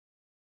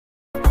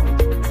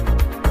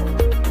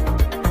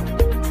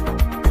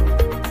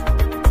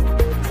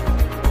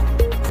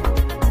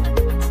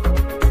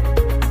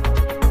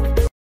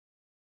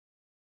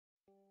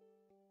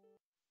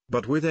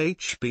But with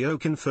HBO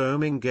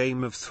confirming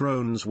Game of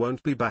Thrones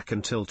won't be back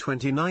until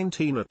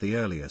 2019 at the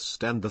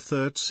earliest, and the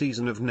third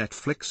season of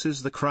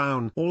Netflix's The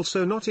Crown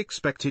also not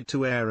expected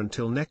to air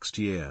until next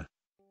year.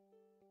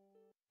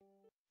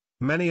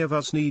 Many of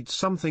us need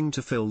something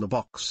to fill the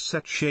box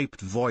set-shaped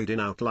void in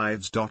our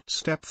lives.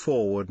 Step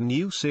forward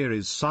new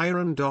series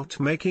Siren.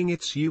 Making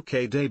its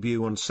UK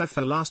debut on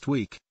SyFy last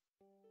week.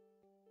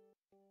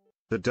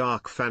 The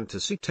dark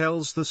fantasy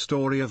tells the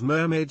story of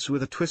mermaids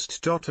with a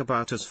twist.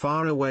 About as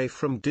far away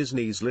from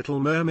Disney's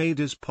Little Mermaid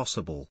as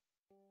possible.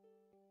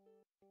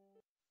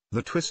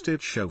 The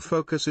twisted show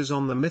focuses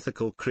on the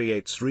mythical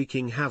creates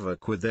wreaking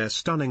havoc with their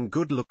stunning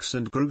good looks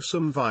and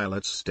gruesome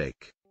violence at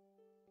stake.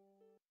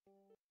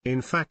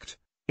 In fact,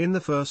 in the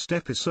first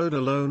episode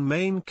alone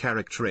main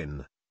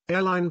character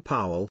Elaine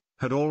Powell,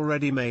 had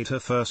already made her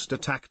first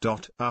attack.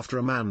 After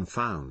a man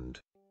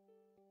found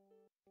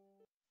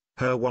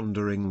her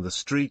wandering the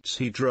streets,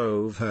 he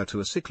drove her to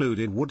a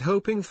secluded wood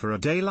hoping for a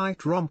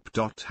daylight romp.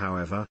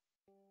 However,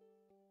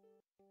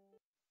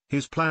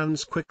 his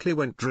plans quickly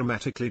went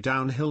dramatically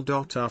downhill.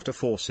 After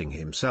forcing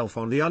himself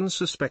on the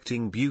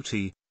unsuspecting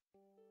beauty,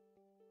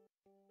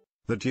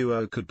 the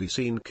duo could be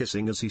seen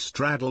kissing as he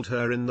straddled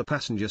her in the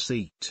passenger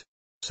seat.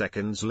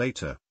 Seconds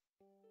later,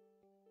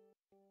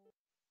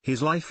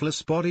 his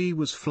lifeless body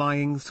was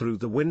flying through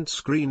the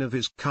windscreen of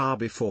his car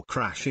before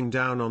crashing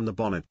down on the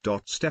bonnet.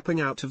 Stepping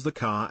out of the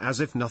car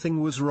as if nothing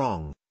was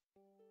wrong,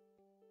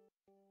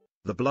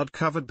 the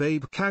blood-covered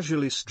babe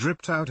casually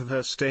stripped out of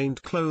her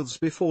stained clothes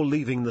before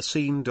leaving the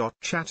scene.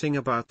 Chatting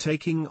about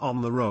taking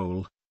on the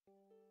role,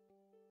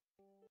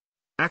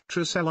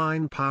 actress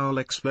Elaine Powell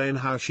explained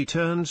how she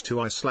turned to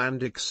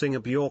Icelandic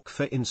singer Björk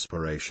for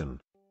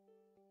inspiration.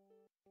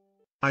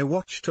 "I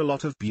watched a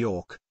lot of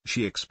Björk,"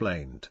 she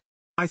explained.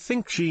 "I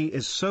think she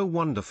is so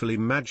wonderfully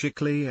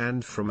magically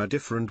and from a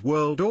different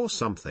world or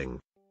something.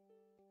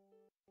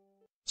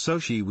 So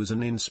she was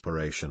an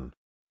inspiration."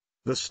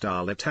 The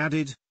starlet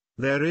added,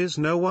 "There is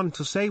no one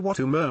to say what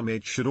a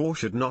mermaid should or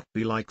should not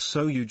be like,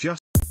 so you just